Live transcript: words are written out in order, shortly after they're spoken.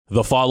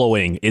The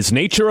following is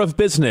Nature of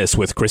Business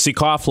with Chrissy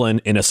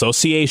Coughlin in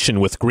association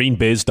with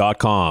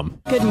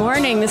greenbiz.com. Good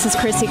morning. This is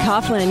Chrissy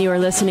Coughlin, and you are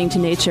listening to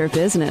Nature of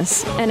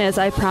Business. And as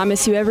I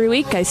promise you every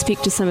week, I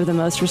speak to some of the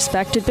most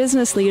respected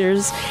business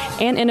leaders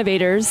and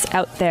innovators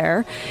out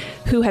there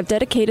who have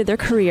dedicated their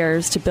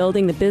careers to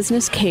building the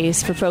business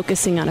case for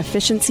focusing on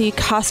efficiency,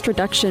 cost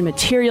reduction,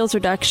 materials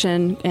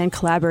reduction, and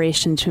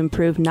collaboration to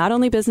improve not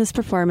only business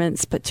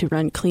performance, but to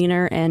run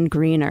cleaner and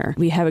greener.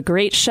 We have a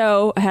great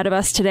show ahead of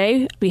us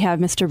today. We have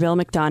Mr. William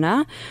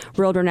McDonough,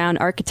 world-renowned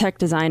architect,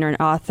 designer, and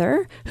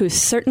author, who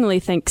certainly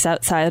thinks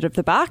outside of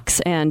the box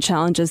and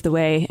challenges the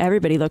way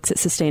everybody looks at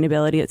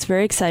sustainability. It's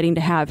very exciting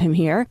to have him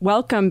here.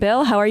 Welcome,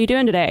 Bill. How are you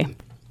doing today?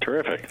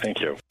 Terrific.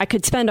 Thank you. I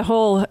could spend a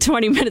whole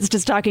 20 minutes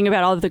just talking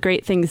about all of the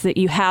great things that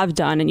you have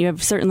done, and you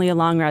have certainly a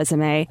long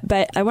resume.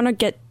 But I want to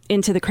get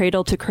into the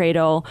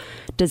cradle-to-cradle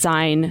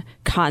design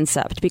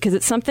concept because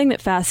it's something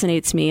that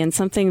fascinates me and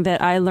something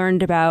that I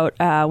learned about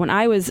when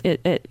I was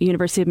at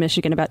University of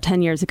Michigan about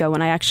 10 years ago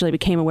when I actually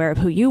became aware of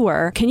who you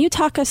were. Can you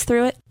talk us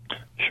through it?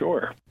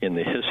 Sure. In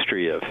the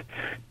history of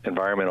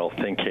environmental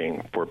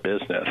thinking for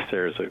business,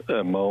 there's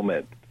a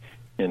moment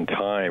in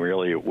time,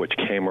 really, which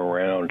came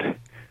around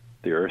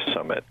the Earth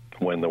Summit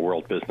when the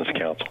World Business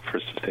Council for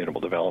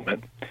Sustainable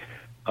Development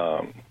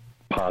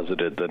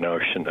posited the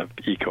notion of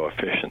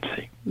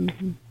eco-efficiency,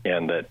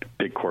 and that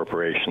big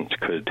corporations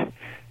could,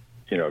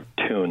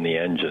 tune the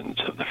engines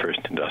of the first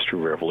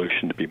industrial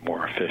revolution to be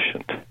more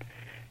efficient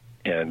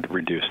and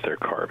reduce their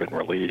carbon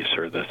release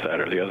or this, that,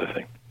 or the other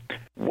thing.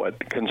 What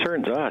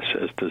concerns us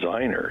as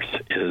designers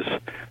is,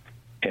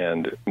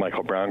 and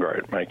Michael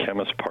Braungart, my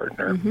chemist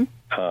partner,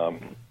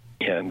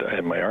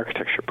 and my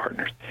architecture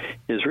partners,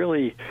 is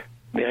really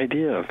the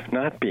idea of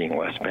not being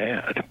less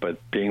bad, but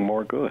being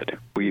more good.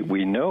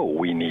 We know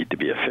we need to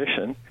be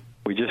efficient.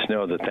 We just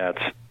know that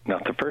that's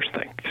not the first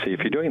thing. See, if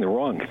you're doing the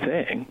wrong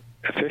thing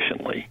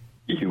efficiently,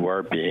 you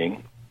are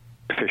being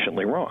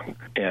efficiently wrong.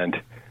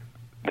 And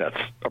that's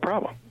a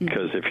problem,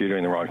 because if you're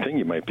doing the wrong thing,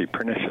 you might be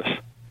pernicious.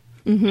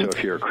 So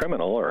if you're a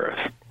criminal or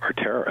a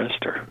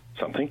terrorist or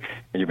something,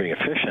 and you're being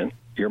efficient,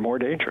 you're more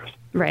dangerous.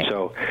 Right.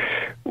 So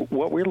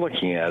what we're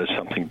looking at is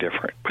something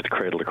different with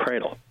cradle to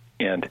cradle.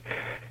 And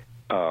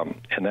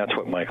that's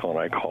what Michael and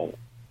I call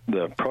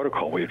the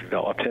protocol we've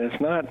developed. And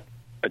it's not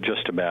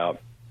just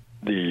about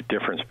the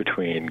difference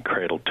between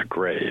cradle to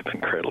grave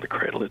and cradle to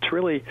cradle. It's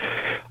really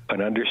an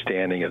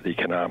understanding of the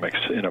economics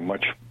in a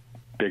much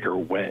bigger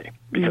way.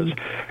 Because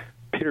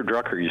Peter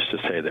Drucker used to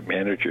say that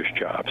managers'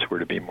 jobs were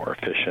to be more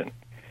efficient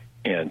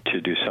and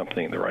to do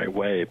something the right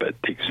way, but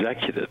the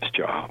executive's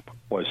job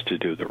was to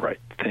do the right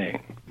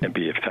thing and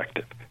be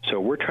effective. So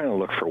we're trying to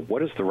look for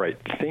what is the right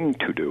thing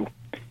to do,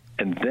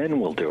 and then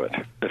we'll do it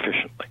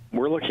efficiently.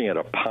 We're looking at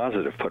a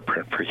positive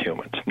footprint for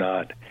humans,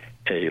 not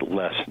a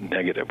less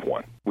negative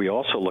one. We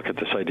also look at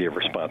this idea of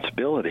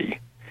responsibility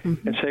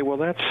and say, well,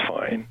 that's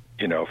fine,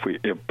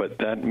 but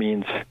that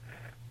means,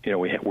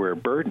 we're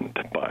burdened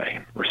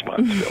by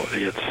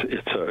responsibility.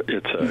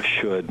 It's a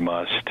should,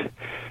 must,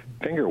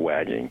 finger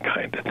wagging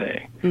kind of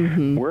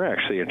thing. We're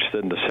actually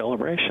interested in the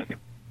celebration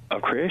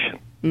of creation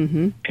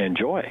and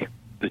joy,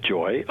 the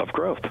joy of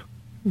growth.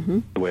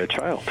 The way a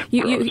child grows.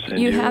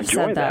 You have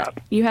said that.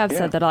 You have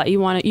said that a lot.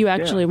 You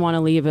actually want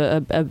to leave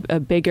a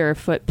bigger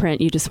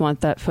footprint. You just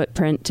want that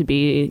footprint to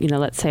be,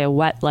 let's say a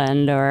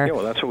wetland or. Yeah,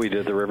 well, that's what we did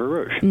at the River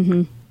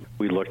Rouge.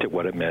 We looked at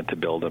what it meant to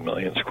build a 1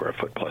 million square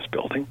foot plus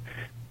building,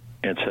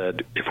 and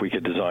said if we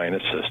could design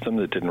a system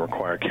that didn't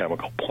require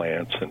chemical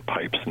plants and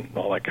pipes and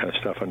all that kind of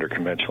stuff under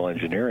conventional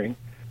engineering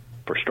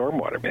for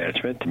stormwater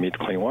management to meet the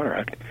Clean Water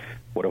Act,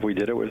 what if we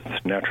did it with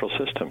natural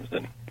systems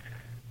and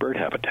bird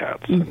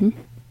habitats and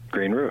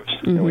green roofs?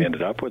 And we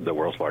ended up with the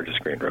world's largest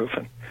green roof,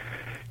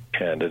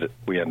 and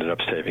we ended up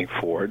saving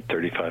Ford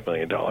 $35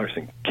 million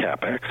in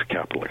CapEx,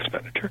 capital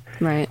expenditure,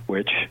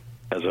 which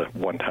as a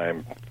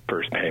one-time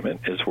first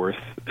payment is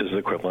the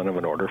equivalent of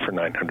an order for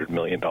 $900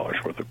 million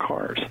worth of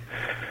cars.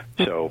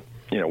 So,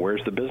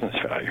 where's the business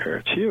value here?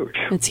 It's huge.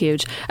 It's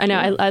huge. I know.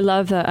 I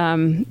love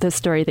the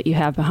story that you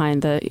have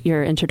behind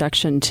your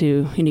introduction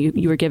to,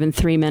 you were given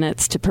 3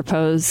 minutes to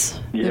propose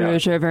the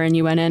Rouge River, and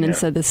you went in and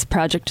said this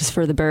project is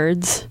for the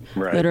birds,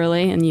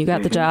 literally, and you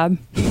got the job.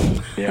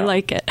 I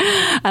like it.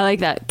 I like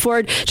that.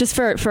 Ford, just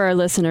for our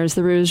listeners,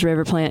 the Rouge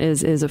River plant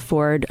is a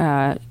Ford,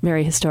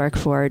 very historic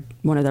Ford,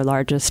 one of their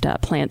largest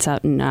plants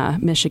out in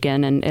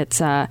Michigan, and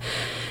it's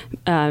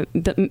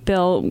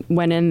Bill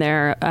went in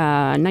there.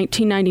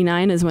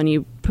 1999 is when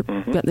you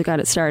got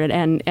it started,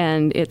 and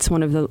it's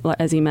one of the,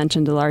 as you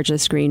mentioned, the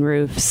largest green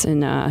roofs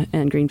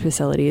and green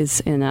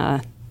facilities in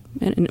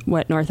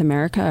what, North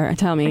America? Or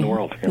tell me. In the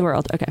world. The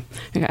world.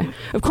 Okay.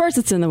 Of course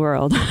it's in the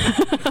world.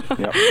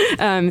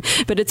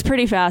 But it's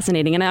pretty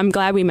fascinating. And I'm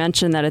glad we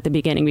mentioned that at the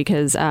beginning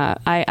because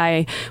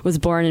I was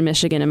born in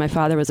Michigan and my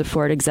father was a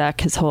Ford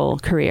exec his whole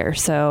career.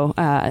 So,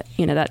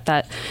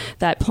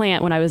 that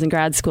plant, when I was in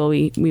grad school,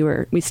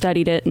 we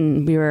studied it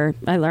and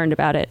I learned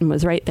about it and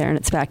was right there in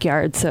its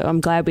backyard. So I'm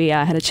glad we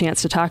had a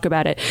chance to talk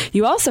about it.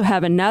 You also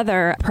have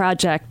another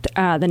project,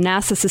 the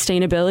NASA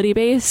Sustainability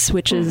Base,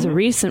 which is a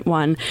recent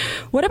one.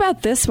 What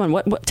about this one?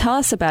 What tell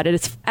us about it.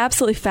 It's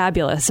absolutely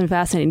fabulous and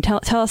fascinating.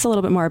 Tell us a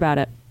little bit more about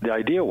it. The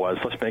idea was,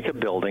 let's make a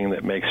building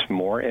that makes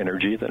more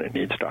energy than it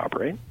needs to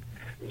operate,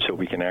 so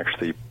we can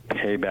actually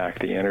pay back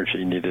the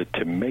energy needed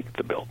to make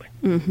the building.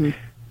 Mm-hmm.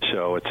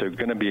 So it's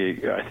going to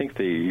be, I think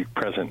the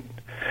present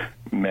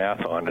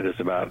math on it is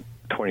about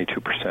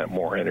 22%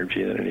 more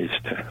energy than it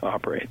needs to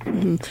operate.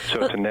 Mm-hmm.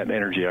 So it's a net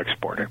energy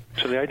exporter.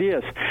 So the idea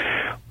is,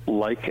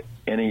 like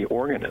any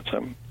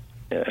organism,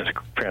 as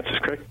Francis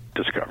Crick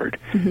discovered,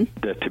 mm-hmm.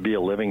 that to be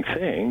a living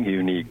thing,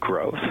 you need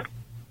growth.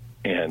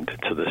 And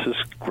so this is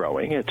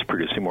growing. It's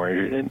producing more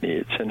energy than it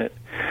needs, and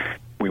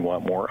we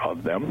want more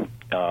of them,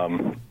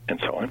 and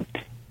so on.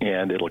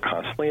 And it'll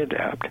constantly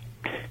adapt.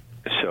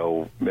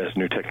 So as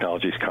new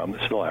technologies come,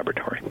 this is a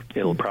laboratory.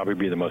 It'll probably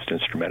be the most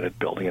instrumented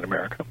building in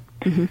America.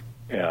 Mm-hmm.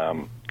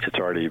 It's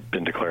already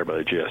been declared by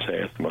the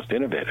GSA as the most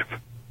innovative.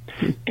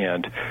 Mm-hmm.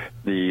 And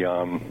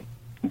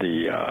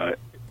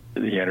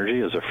the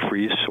energy is a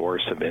free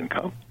source of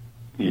income.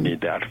 You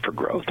need that for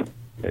growth.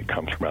 It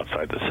comes from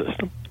outside the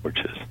system, which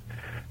is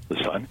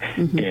the sun.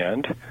 Mm-hmm.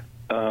 And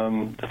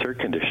the third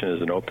condition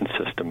is an open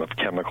system of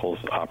chemicals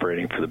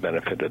operating for the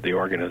benefit of the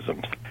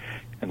organisms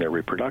and their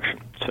reproduction.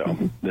 So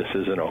mm-hmm. this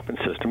is an open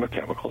system of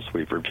chemicals.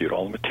 We've reviewed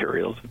all the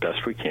materials the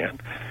best we can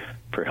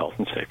for health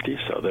and safety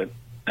so that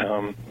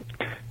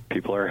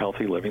people are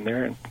healthy living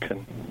there and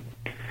can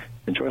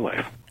enjoy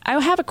life. I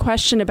have a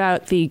question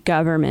about the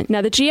government.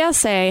 Now, the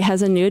GSA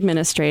has a new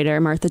administrator,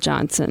 Martha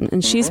Johnson,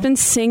 and she's mm-hmm. been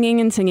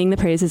singing the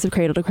praises of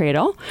Cradle to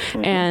Cradle,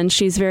 mm-hmm. and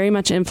she's very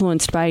much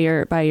influenced by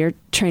your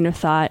train of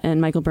thought and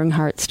Michael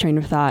Bernhardt's train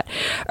of thought.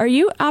 Are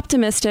you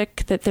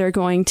optimistic that they're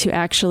going to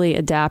actually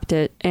adapt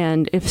it,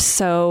 and if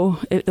so,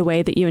 the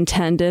way that you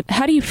intended?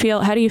 How do you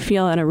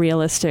feel on a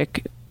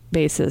realistic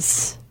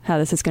basis how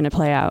this is going to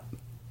play out?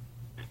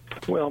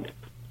 Well,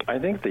 I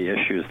think the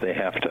issues they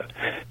have to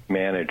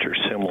manage are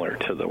similar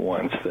to the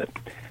ones that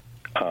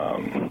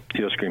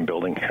U.S. Green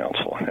Building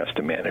Council has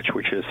to manage,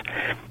 which is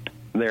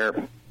they're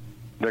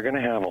going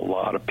to have a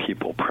lot of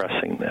people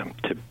pressing them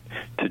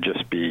to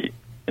just be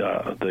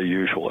the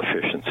usual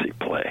efficiency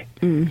play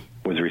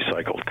with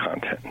recycled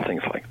content and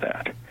things like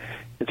that.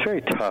 It's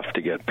very tough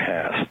to get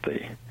past the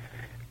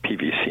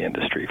PVC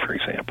industry, for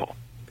example.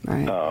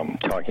 Right.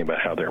 Talking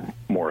about how they're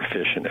more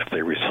efficient if they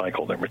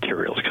recycle their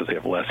materials because they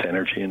have less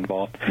energy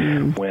involved.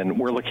 When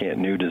we're looking at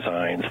new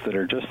designs that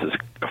are just as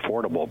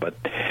affordable, but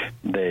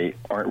they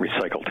aren't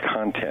recycled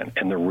content,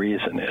 and the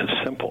reason is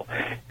simple.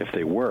 If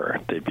they were,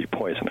 they'd be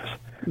poisonous.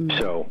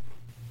 So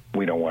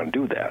we don't want to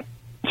do that.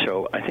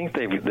 So I think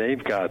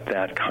they've got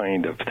that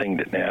kind of thing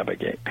to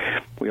navigate.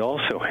 We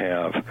also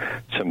have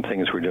some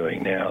things we're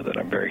doing now that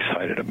I'm very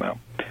excited about,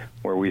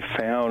 where we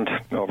found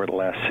over the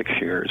last 6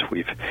 years,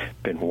 we've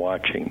been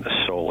watching the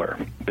solar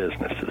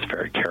businesses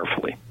very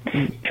carefully.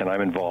 And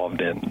I'm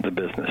involved in the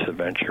business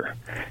adventure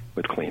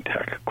with clean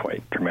tech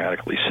quite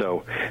dramatically.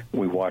 So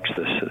we watch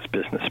this as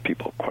business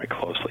people quite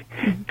closely.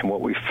 And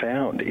what we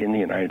found in the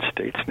United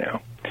States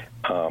now,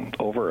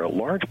 over a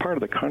large part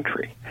of the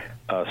country,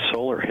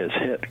 solar has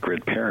hit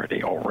grid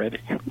parity already,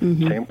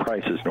 same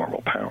price as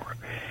normal power.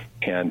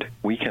 And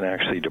we can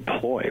actually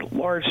deploy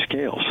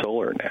large-scale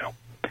solar now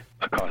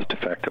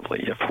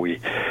cost-effectively if we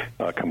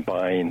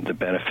combine the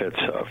benefits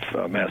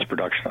of mass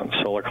production on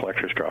solar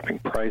collectors dropping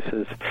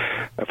prices,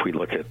 if we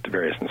look at the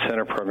various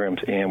incentive programs,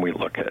 and we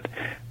look at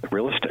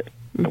real estate,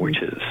 which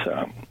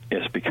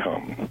has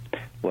become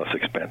less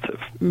expensive,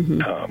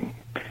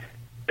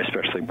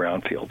 especially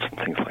brownfields and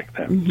things like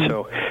that.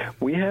 So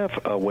we have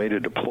a way to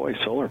deploy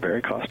solar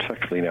very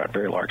cost-effectively now at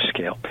very large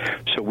scale.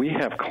 So we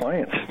have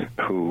clients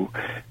who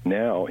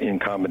now, in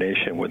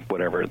combination with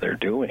whatever they're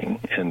doing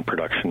in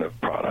production of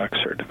products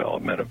or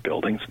development of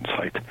buildings and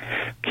sites,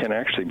 can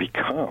actually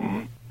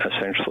become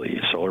essentially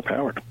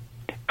solar-powered.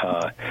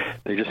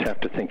 They just have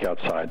to think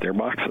outside their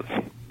boxes.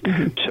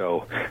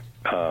 So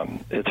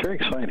it's very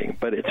exciting,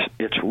 but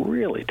it's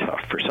really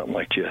tough for something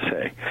like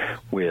GSA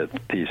with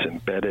these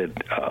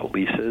embedded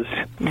leases,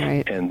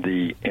 right. and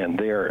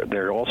they're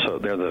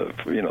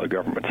the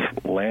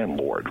government's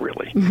landlord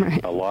really.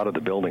 Right. A lot of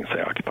the buildings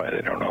they occupy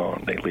they don't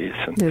own, they lease,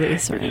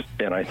 right.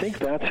 And I think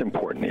that's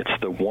important.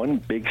 It's the one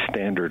big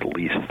standard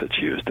lease that's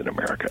used in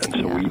America, and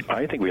so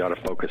I think we ought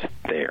to focus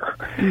there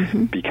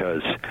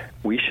because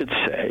we should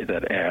say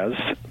that as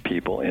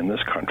people in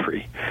this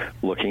country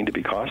looking to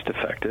be cost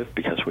effective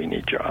because we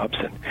need jobs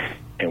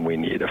and we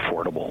need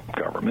affordable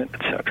government,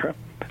 etc.,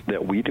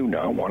 that we do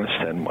not want to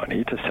send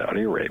money to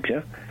Saudi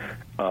Arabia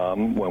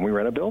when we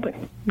rent a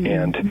building.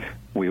 And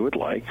we would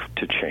like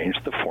to change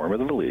the form of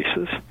the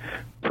leases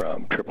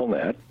from triple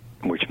net,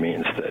 which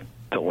means that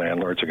the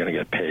landlords are going to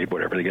get paid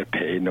whatever they get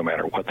paid, no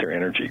matter what their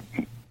energy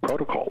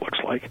protocol looks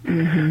like,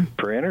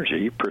 for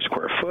energy per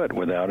square foot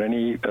without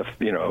any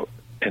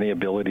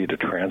ability to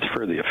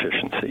transfer the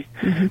efficiency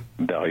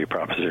value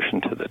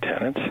proposition to the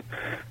tenants,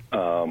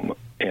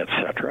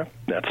 etc.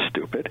 That's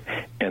stupid.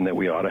 And that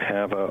we ought to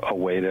have a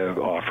way to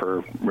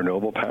offer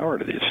renewable power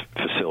to these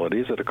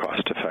facilities at a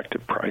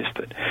cost-effective price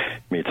that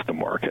meets the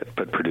market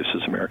but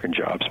produces American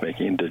jobs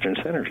making indigenous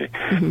energy.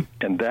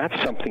 And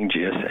that's something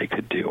GSA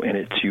could do, and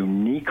it's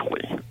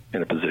uniquely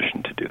in a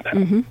position to do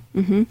that.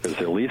 Because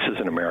the leases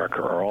in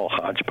America are all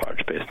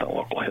hodgepodge based on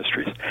local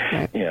histories.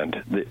 Right. And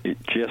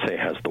GSA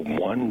has the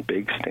one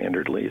big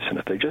standard lease. And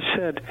if they just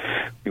said,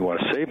 we want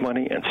to save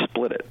money and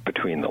split it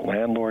between the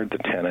landlord, the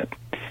tenant,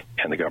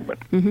 and the government,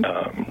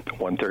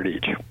 1/3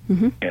 each,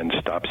 and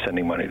stop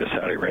sending money to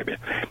Saudi Arabia,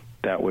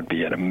 that would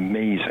be an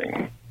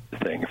amazing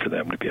thing for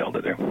them to be able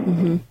to do.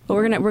 Well,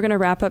 we're gonna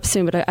wrap up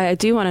soon, but I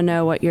do want to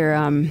know what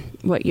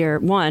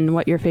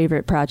your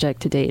favorite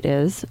project to date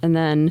is, and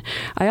then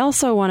I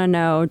also want to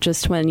know,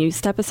 just when you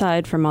step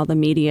aside from all the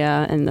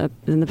media and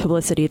the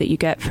publicity that you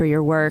get for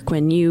your work,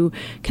 when you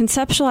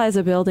conceptualize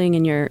a building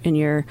and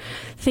you're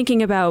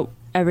thinking about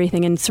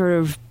everything and sort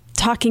of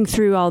talking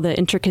through all the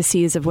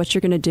intricacies of what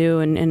you're going to do,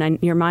 and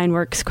your mind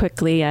works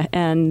quickly,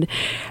 and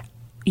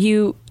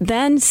you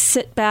then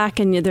sit back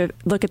and you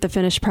look at the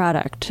finished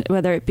product,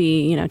 whether it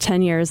be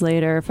 10 years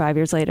later, 5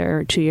 years later,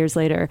 or 2 years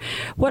later.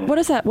 What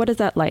is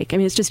that like? I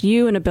mean, it's just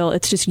you and a bill.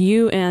 It's just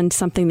you and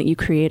something that you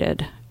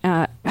created.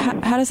 How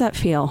does that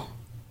feel?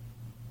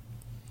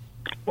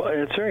 Well,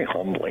 it's very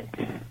humbling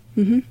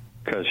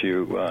because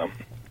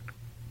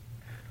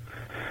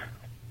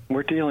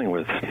we're dealing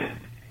with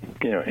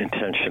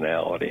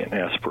intentionality and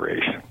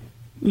aspiration.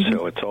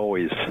 So it's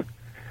always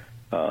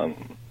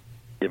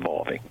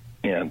evolving.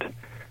 And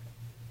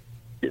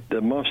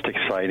the most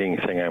exciting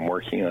thing I'm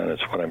working on is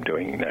what I'm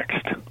doing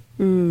next.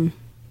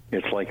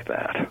 It's like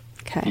that.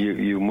 Okay.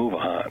 You move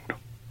on.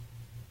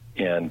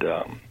 And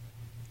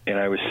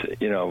I was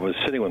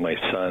sitting with my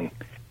son,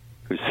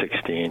 who's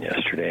 16,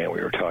 yesterday, and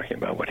we were talking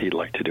about what he'd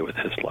like to do with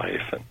his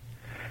life and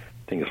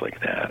things like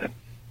that.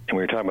 And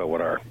we were talking about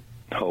what our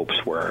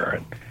hopes were.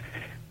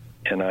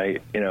 And I,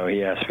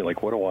 he asked me,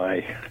 like, what do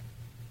I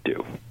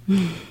do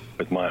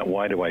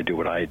why do I do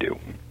what I do?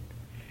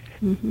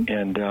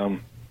 And,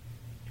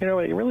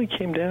 it really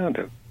came down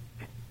to,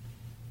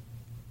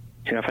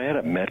 if I had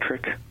a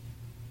metric,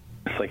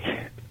 it's like,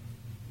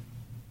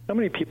 how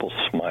many people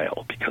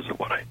smile because of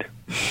what I do?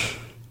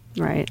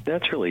 Right.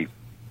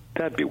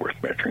 That'd be worth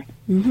measuring,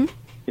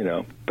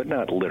 but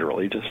not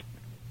literally, just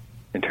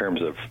in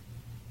terms of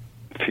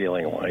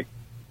feeling like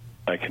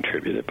I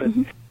contributed. But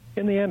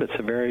in the end, it's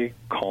a very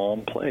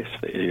calm place.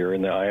 You're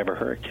in the eye of a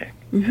hurricane.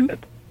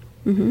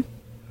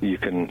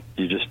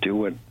 You just do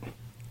what,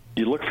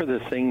 you look for the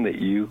thing that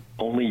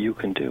only you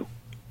can do.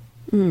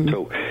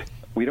 So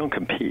we don't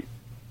compete.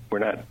 We're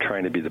not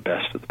trying to be the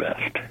best of the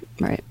best.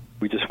 Right.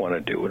 We just want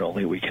to do what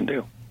only we can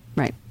do.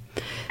 Right.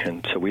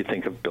 And so we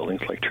think of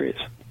buildings like trees.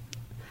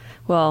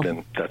 Well,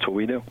 and that's what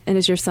we do. And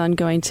is your son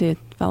going to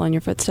follow in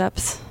your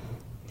footsteps,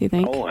 do you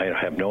think? Oh, I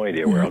have no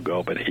idea where I'll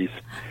go, but he's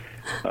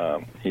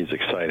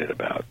excited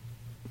about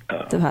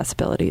the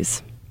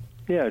possibilities.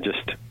 Yeah,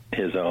 just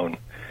his own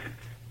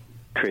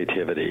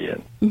creativity,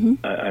 and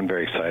I'm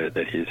very excited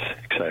that he's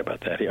excited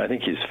about that. I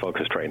think he's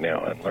focused right now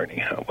on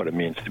learning what it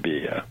means to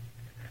be an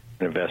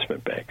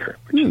investment banker,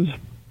 which is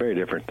very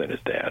different than his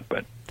dad.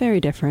 But very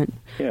different.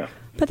 Yeah.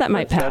 But that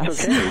might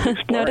pass. That's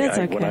okay. No, that's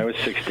okay. When I was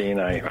 16,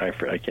 I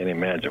can't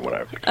imagine what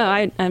I was.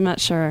 I'm not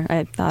sure.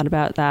 I thought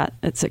about that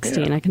at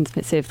 16. Yeah. I can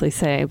safely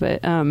say,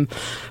 but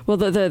well,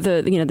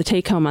 the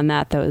take home on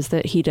that though is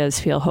that he does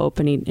feel hope,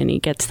 and he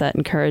gets that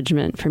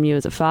encouragement from you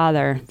as a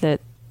father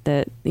that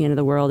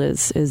the world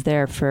is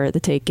there for the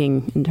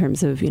taking in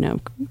terms of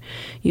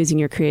using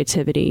your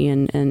creativity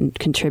and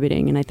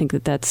contributing, and I think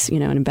that's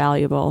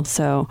invaluable.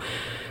 So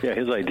yeah,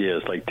 his idea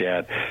is like,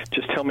 Dad,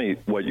 just tell me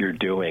what you're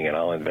doing and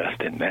I'll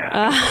invest in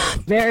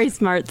that. Very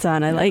smart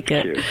son. I like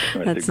it. Cute.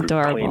 That's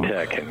adorable. Clean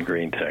tech and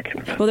green tech.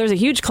 Well, there's a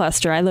huge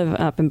cluster. I live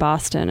up in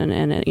Boston,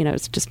 and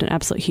it's just an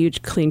absolute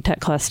huge clean tech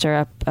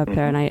cluster up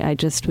there. And I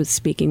just was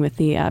speaking with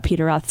the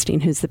Peter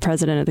Rothstein, who's the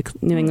president of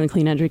the New England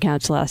Clean Energy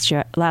Council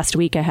last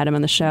week. I had him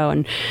on the show,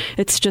 and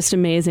it's just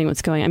amazing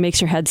what's going on. It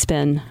makes your head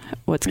spin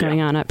what's going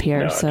on up here.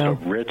 No, it's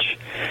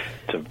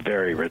a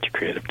very rich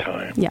creative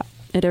time. Yeah.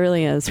 It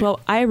really is. Well,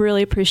 I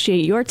really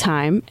appreciate your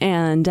time,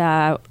 and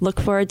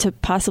look forward to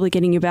possibly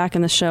getting you back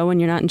on the show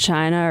when you're not in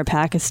China or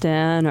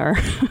Pakistan or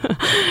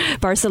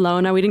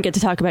Barcelona. We didn't get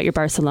to talk about your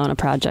Barcelona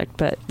project,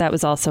 but that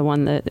was also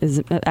one that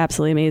is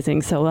absolutely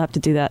amazing. So we'll have to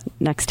do that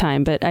next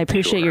time. But I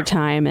appreciate your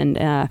time,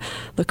 and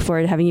look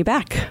forward to having you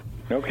back.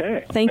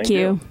 Okay. Thank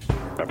you.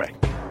 Bye-bye.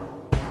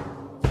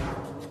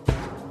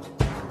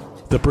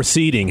 The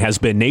proceeding has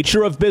been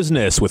Nature of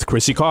Business with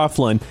Chrissy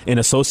Coughlin in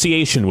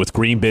association with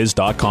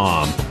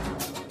greenbiz.com.